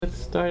Let's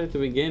start at the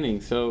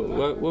beginning. So,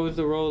 what was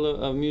the role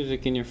of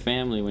music in your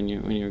family when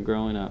you were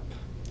growing up?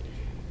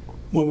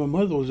 Well, my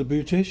mother was a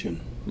beautician,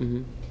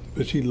 Hmm.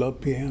 but she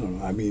loved piano.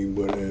 I mean,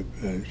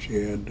 she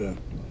had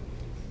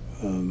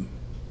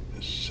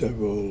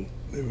several.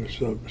 There were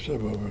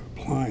several of her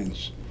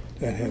clients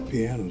that had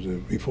pianos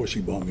before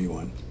she bought me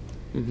one,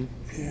 Hmm.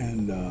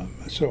 and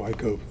so I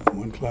go from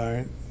one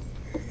client.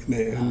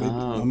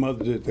 My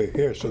mother did their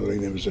hair, so they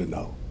never said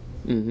no.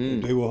 Hmm.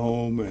 They were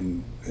home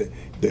and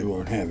they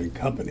weren't having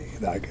company.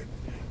 And I could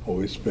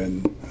always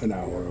spend an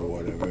hour or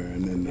whatever,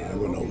 and then I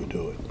wouldn't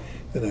overdo it.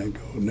 Then I'd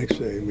go next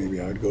day.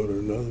 Maybe I'd go to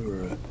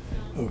another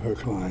of her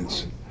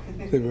clients.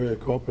 They're very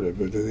cooperative,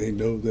 but they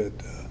know that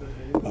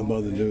my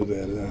mother knew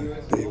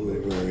that they were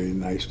very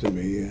nice to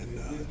me, and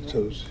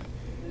so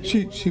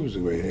she was a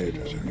great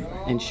hairdresser. Anyway.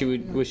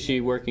 And was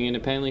she working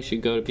independently?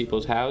 She'd go to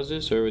people's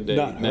houses, or would they?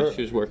 Not her.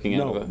 She was working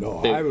out of a. No.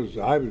 I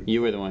was.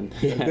 You were the one.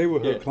 Yeah, they were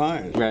her Yeah.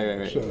 clients.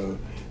 Right. So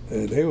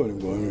they were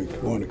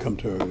going to come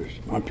to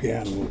my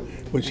piano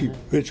when she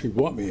eventually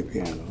bought me a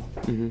piano.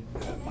 Hmm.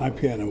 My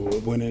piano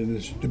went in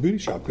the beauty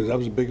shop because that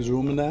was the biggest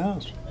room in the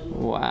house.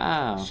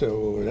 Wow.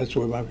 So that's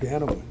where my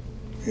piano went.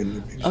 In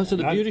the beauty Oh, so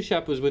the shop. beauty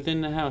shop was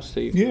within the house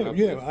that you grew up with?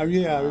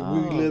 Yeah. Oh.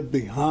 We lived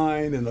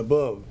behind and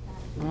above.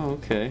 Oh,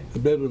 okay. The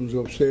bedrooms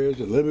were upstairs,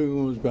 the living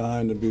room was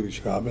behind the beauty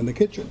shop, and the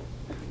kitchen.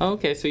 Oh,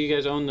 okay. So you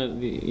guys own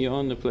you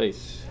own the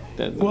place,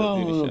 the Well,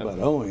 I beauty don't know shop. about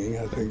owning.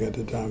 I think at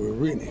the time we were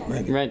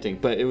renting. Renting,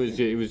 but it was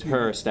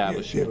her Yeah,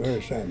 establishment. her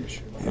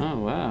establishment. Yeah. Oh,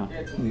 wow.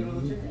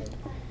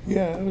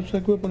 Yeah, it was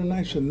like we were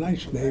nice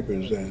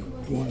neighbors.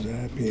 That the ones that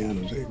had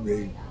pianos, they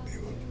were.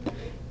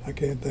 I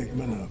can't thank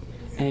them enough.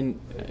 And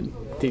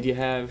did you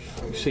have?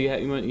 So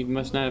you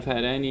must not have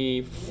had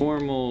any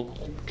formal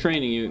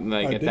training.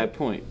 I At did. that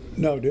point.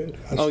 No, I did.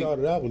 I Oh,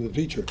 started out with a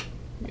teacher.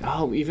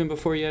 Oh, even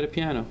before you had a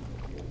piano.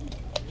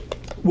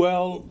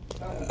 Well,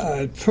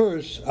 at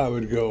first I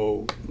would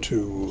go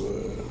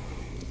to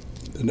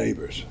the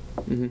neighbors,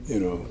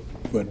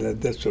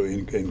 but that's so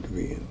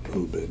inconvenient a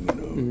little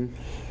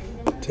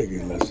bit,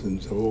 taking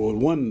lessons. Well,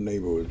 one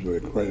neighbor was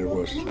right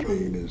across the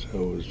street, and so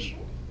it was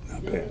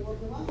not bad.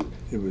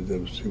 It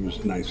was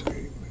a nice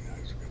guy.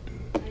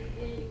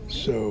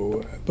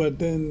 So, but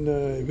then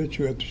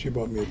eventually after she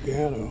bought me a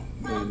piano,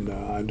 and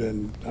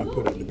I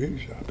put it in the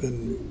beauty shop,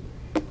 and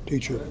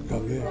teacher would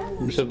come in.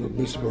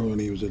 Mr.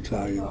 Baroni was an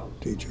Italian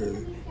teacher,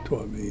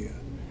 taught me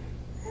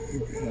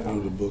out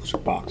of the books,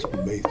 box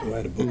from Mayfield. I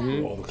had a book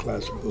with all the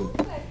classical.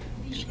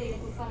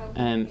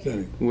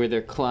 And were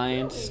there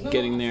clients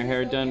getting their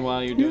hair done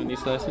while you're doing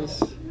these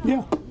lessons?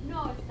 Yeah.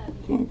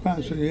 All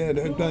kinds of, yeah.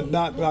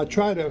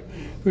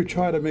 We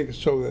try to make it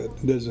so that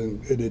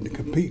it didn't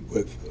compete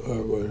with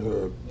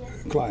her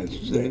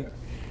clients there.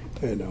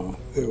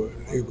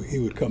 He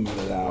would come in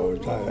at hours.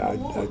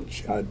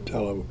 I'd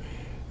tell her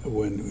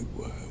when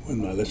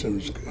my lesson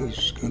was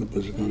going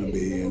to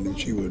be, and then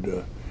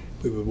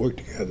we would work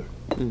together.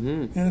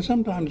 Mm-hmm. And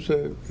sometimes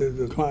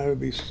the client would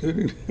be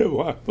sitting there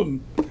while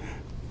I'm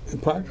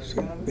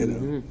practicing,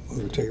 when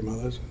we were taking my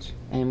lessons.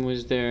 And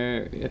was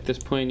there, at this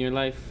point in your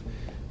life,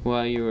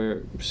 while you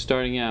were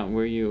starting out,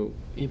 were you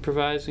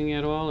improvising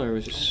at all, or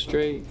was it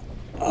straight?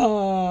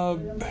 I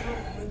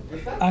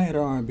had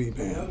an R&B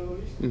band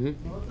Mm-hmm.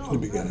 in the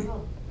beginning,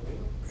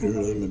 in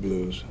rhythm and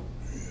blues.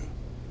 Yeah.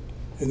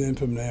 And then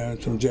from there,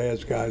 some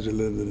jazz guys that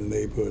lived in the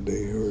neighborhood,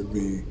 they heard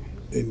me.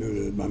 They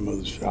knew that my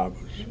mother's shop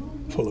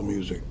was full of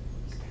music.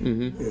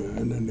 Mm-hmm.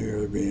 Yeah, and then they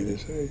heard me and they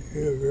say,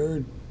 "You ever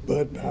heard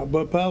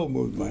Bud Powell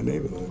moved to my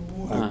neighborhood?"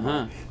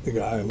 Uh-huh. The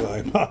guy who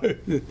I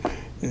hired.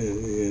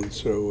 And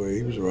so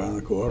he was around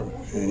the corner,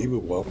 and he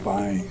would walk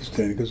by, and he's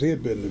standing, because he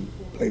had been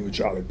to play with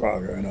Charlie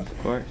Parker, and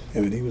Of course.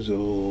 he was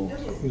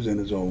in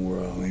his own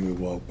world, and he would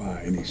walk by,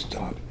 and he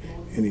stopped,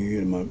 and he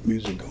heard my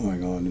music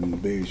going on in the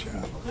baby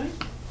shop.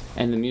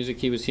 And the music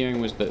he was hearing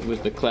was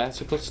the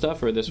classical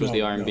stuff, or this was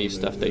the R&B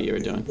stuff that you were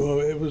doing? Well,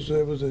 it was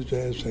a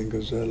jazz thing,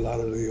 because a lot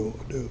of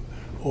the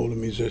older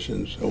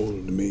musicians, older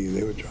than me,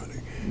 they were trying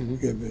to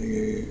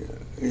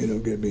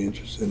get me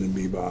interested in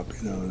bebop,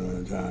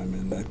 at the time,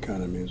 and that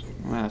kind of music.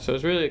 Wow, so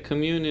it's really a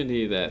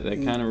community that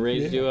kind of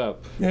raised you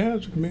up. Yeah,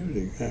 it's a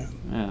community, yeah.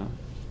 Wow.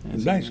 A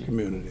That's nice amazing.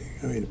 community.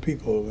 I mean, the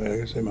people,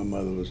 like I say, my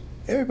mother was,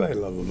 everybody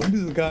loved them. Maybe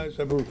the guys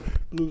that were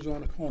Blues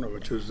on the Corner,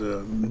 which was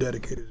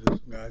dedicated to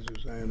some guys who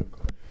sang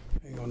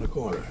on the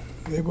corner.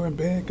 They weren't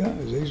bad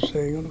guys. They used to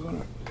sing on the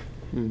corner.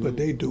 Mm-hmm. But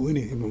they do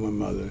anything with my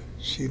mother.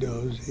 She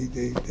does.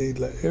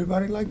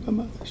 Everybody liked my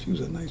mother. She was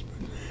a nice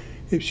person.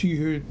 If she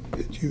heard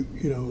that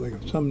like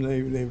if some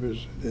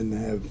neighbors didn't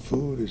have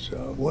food, it's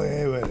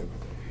whatever.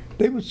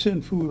 They would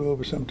send food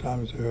over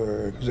sometimes to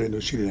her because they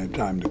knew she didn't have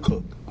time to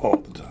cook all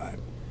the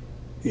time.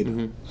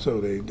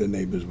 So the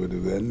neighbors would do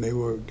that, and they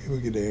would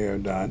get their hair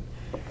done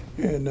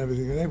and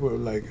everything. They were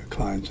like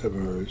clients of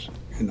hers,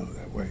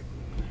 that way.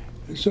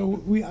 And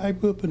so I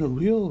grew up in a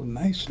real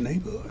nice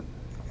neighborhood.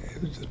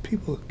 It was just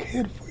people who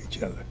cared for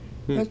each other.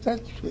 That's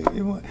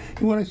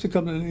when I used to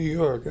come to New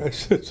York, I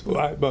said,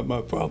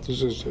 my father's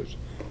sisters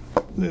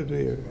lived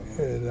here,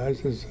 and I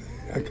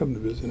come to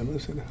visit them. I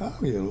said, how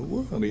in the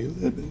world do you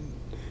live in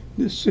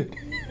this city.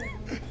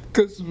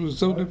 Because it was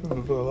so different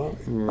from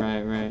Philadelphia.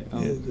 Right. Oh.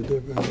 Yeah, it's a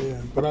different,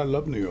 yeah. But I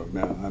love New York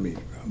now. I mean,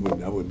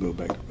 I would go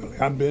back to Philly.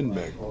 I've been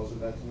back.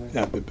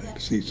 I've been back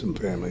to see some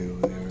family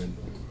over there.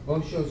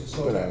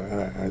 But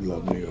I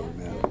love New York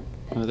now.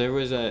 Well, there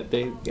was I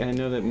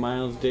know that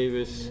Miles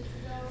Davis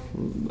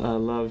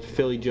loved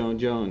Philly Joe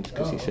Jones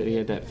because he said he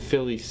had that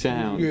Philly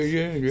sound.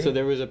 Yeah. So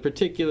there was a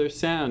particular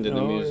sound in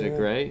the music,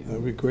 yeah. right?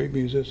 Every great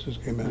musicians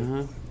came out.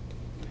 Uh-huh.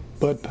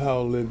 Bud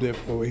Powell lived there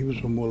he was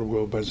from Willow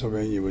Grove,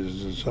 Pennsylvania, which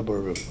is a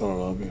suburb of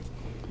Philadelphia.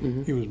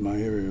 Mm-hmm. He was my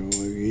hero.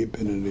 He had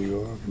been in New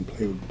York and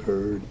played with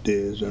Bird,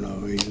 Diz, and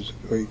all. He was a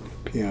great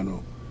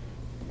piano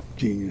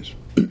genius.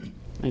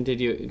 And did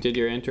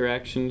your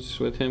interactions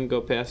with him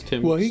go past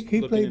him? Well, he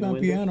looking played in the my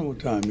window? piano one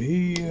time.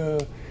 He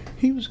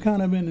was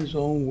kind of in his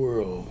own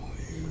world.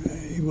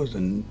 He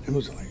wasn't. It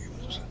was like he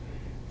was.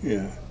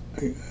 Yeah.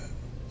 He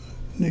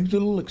was a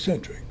little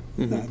eccentric,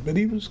 but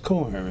he was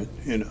coherent,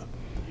 you know.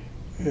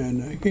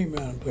 And he came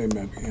out and played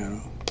my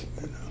piano.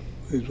 You know,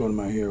 he's one of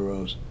my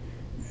heroes.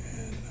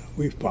 And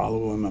we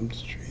follow him on the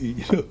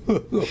street, you know,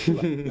 like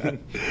that.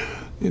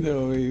 You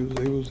know, he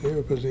was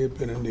there because he had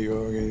been in New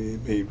York and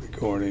he made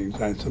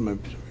recordings. I had some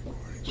of his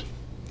recordings.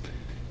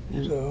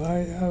 Yeah. So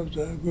I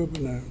grew up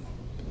in a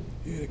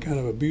kind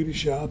of a beauty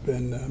shop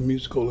and a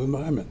musical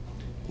environment.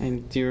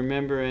 And do you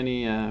remember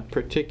any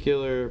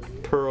particular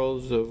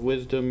pearls of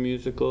wisdom,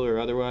 musical or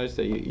otherwise,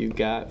 that you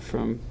got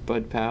from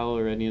Bud Powell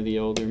or any of the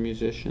older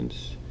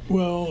musicians?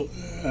 Well,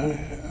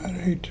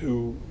 I'd hate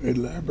to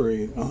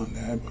elaborate on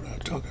that, but I'll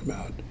talk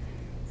about.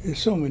 There's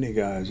so many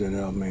guys that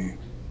helped me,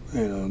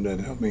 you know, that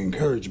helped me,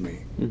 encourage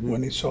me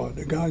when they saw it.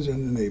 The guys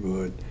in the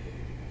neighborhood,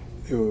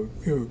 there were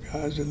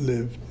guys that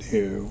lived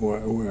near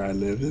where I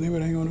lived, and they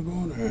would hang on the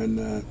corner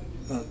and.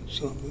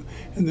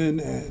 And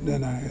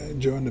then I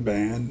joined the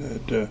band,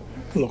 a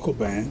local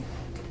band,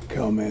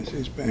 Cal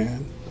Massey's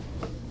band,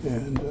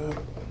 and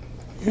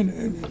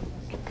it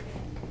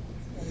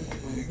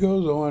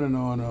goes on and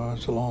on.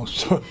 It's a long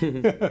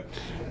story. But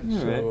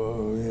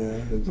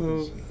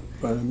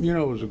you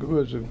know, it was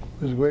a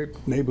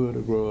great neighborhood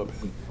to grow up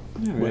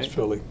in, West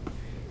Philly.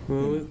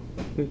 Well,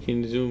 we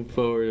can zoom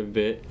forward a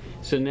bit.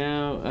 So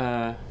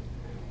now.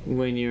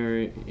 When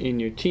you're in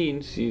your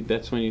teens,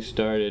 that's when you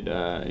started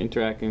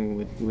interacting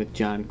with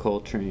John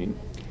Coltrane.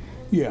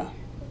 Yeah.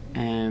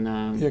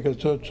 And because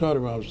I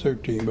started when I was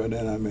 13, but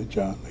then I met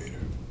John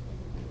later.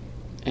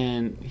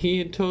 And he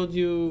had told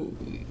you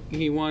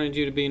he wanted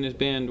you to be in his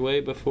band way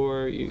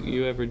before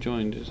you ever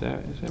joined. Is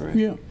that right?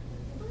 Yeah.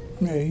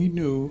 Yeah, he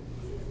knew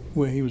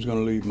when he was going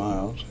to leave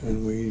Miles,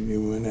 and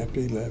when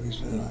after he left, he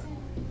said,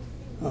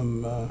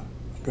 I'm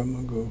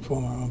going to go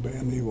form my own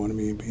band. He wanted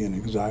me to be in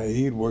it because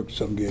he had worked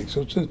some gigs.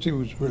 So since he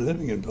was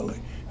living in Philly,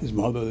 his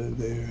mother lived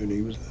there and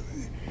he was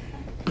living in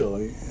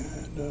Philly.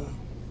 And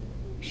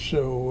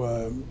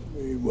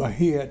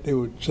there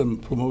were some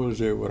promoters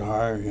there would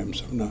hire him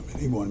sometimes,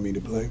 and he wanted me to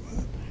play with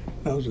him.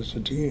 I was just a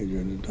teenager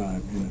at the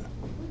time, you know.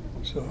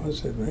 So I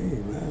said, hey,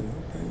 man,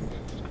 okay,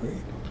 that's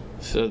great.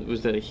 So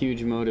was that a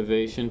huge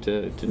motivation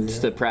to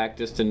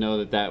practice, to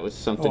know that was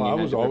something you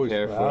had to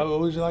prepare for? I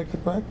always liked to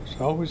practice.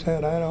 I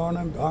had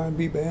an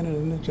R&B band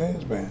and a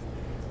jazz band.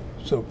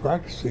 So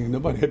practicing,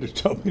 nobody had to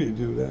tell me to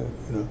do that,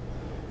 you know.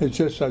 I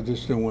just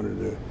didn't want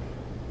to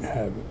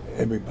have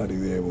everybody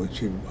there when I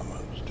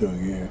was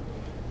doing here.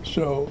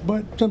 So,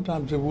 but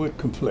sometimes it would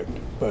conflict,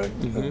 but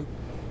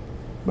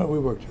we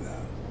worked it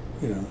out,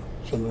 you know.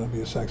 Sometimes I'd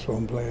be a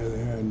saxophone player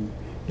there and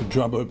the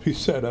drummer would be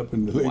set up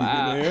and the lady in the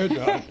air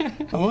drum.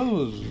 My mother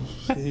was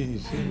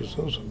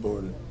so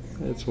supportive.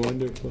 That's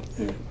wonderful.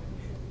 Yeah.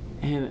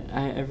 And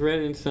I've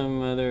read in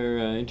some other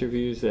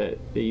interviews that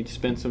you'd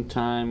spend some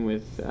time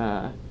with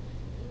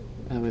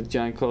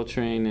John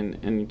Coltrane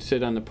and you'd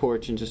sit on the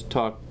porch and just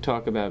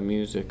talk about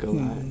music a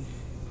lot.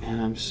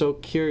 And I'm so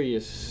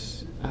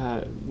curious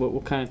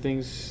what kind of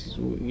things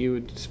you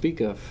would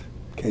speak of.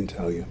 Can't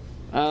tell you.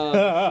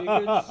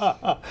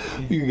 Secrets?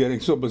 You're getting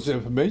so much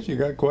information. You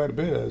got quite a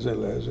bit as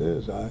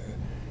is.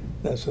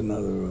 That's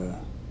another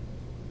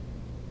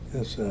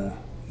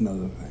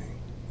thing.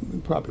 We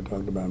probably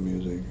talked about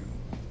music.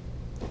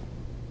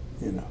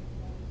 You know.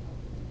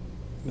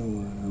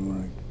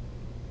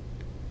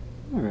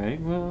 All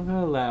right. Well,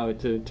 I'll allow it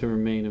to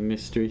remain a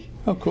mystery.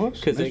 Of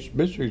course.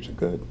 Mysteries are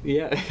good.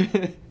 Yeah.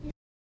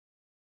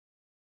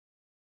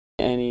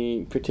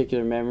 Any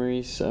particular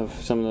memories of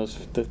some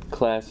of the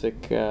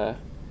classic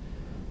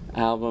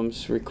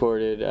albums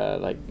recorded,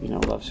 like, you know,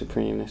 Love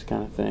Supreme, this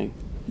kind of thing?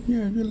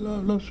 Yeah,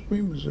 Love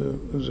Supreme was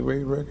a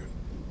great record.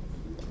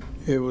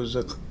 It was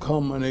a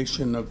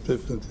culmination of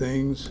different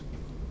things.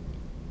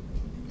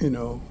 You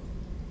know,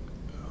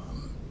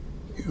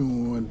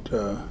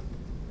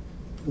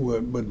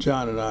 what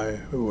John and I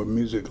were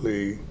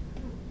musically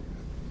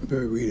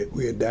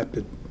we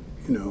adapted.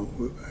 You know,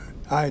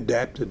 I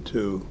adapted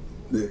to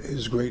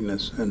his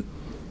greatness, and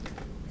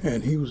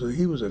he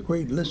was a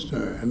great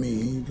listener. I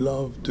mean, he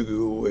loved to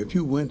go. If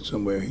you went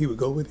somewhere, he would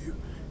go with you,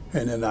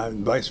 and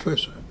then vice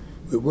versa.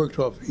 We worked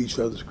off each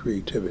other's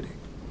creativity.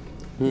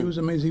 He was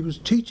amazing. He was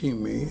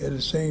teaching me at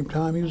the same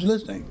time he was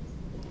listening.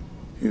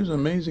 He was an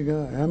amazing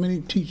guy. How many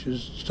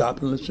teachers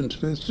stopped and listened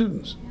to their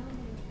students?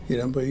 You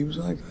know, but he was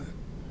like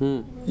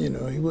that. You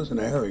know, he wasn't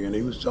arrogant.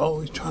 He was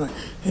always trying to,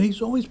 and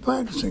he's always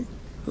practicing.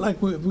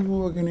 Like if we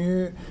were working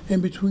here,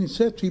 in between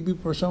sets, he'd be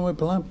somewhere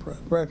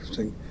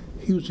practicing.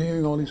 He was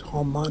hearing all these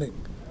harmonic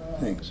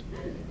things.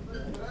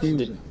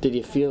 Did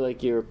you feel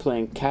like you were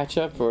playing catch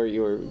up, or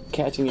you were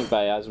catching it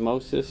by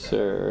osmosis,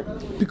 or?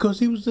 Because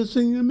he was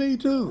listening to me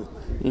too.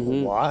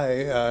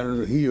 Why? I don't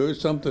know. He heard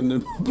something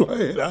and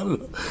played. I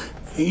don't know.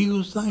 He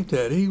was like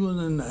that. He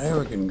wasn't an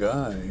arrogant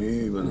guy.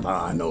 He was,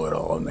 I know it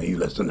all, and you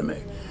listen to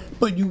me.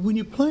 But when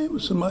you're playing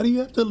with somebody, you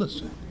have to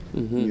listen.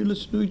 You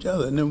listen to each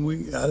other. And then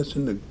I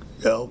listened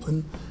to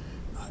Elvin.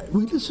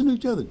 We listened to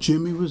each other.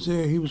 Jimmy was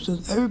there.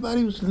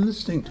 Everybody was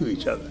listening to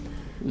each other.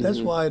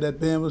 That's why that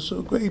band was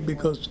so great,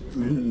 because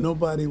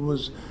nobody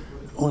was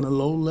on a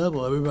low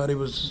level. Everybody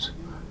was,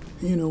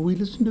 you know, we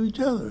listened to each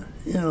other.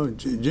 You know,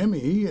 Jimmy,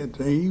 he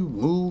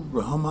moved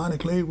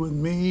harmonically with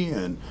me,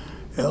 and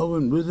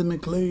Elvin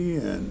rhythmically,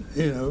 and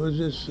you know, it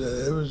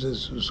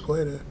was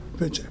quite a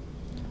picture.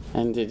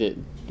 And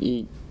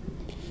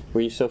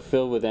were you so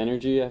filled with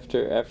energy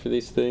after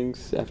these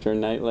things, after a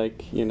night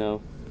like, you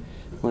know,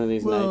 one of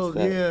these nights?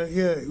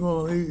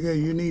 Well,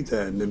 you need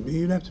that.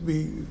 You have to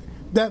be.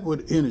 That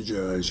would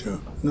energize you,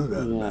 no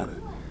doubt about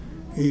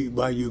it.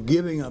 By you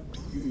giving up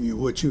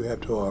what you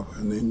have to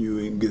offer, and then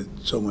you get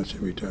so much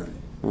in return.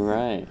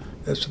 Right.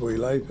 That's the way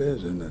life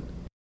is, isn't it?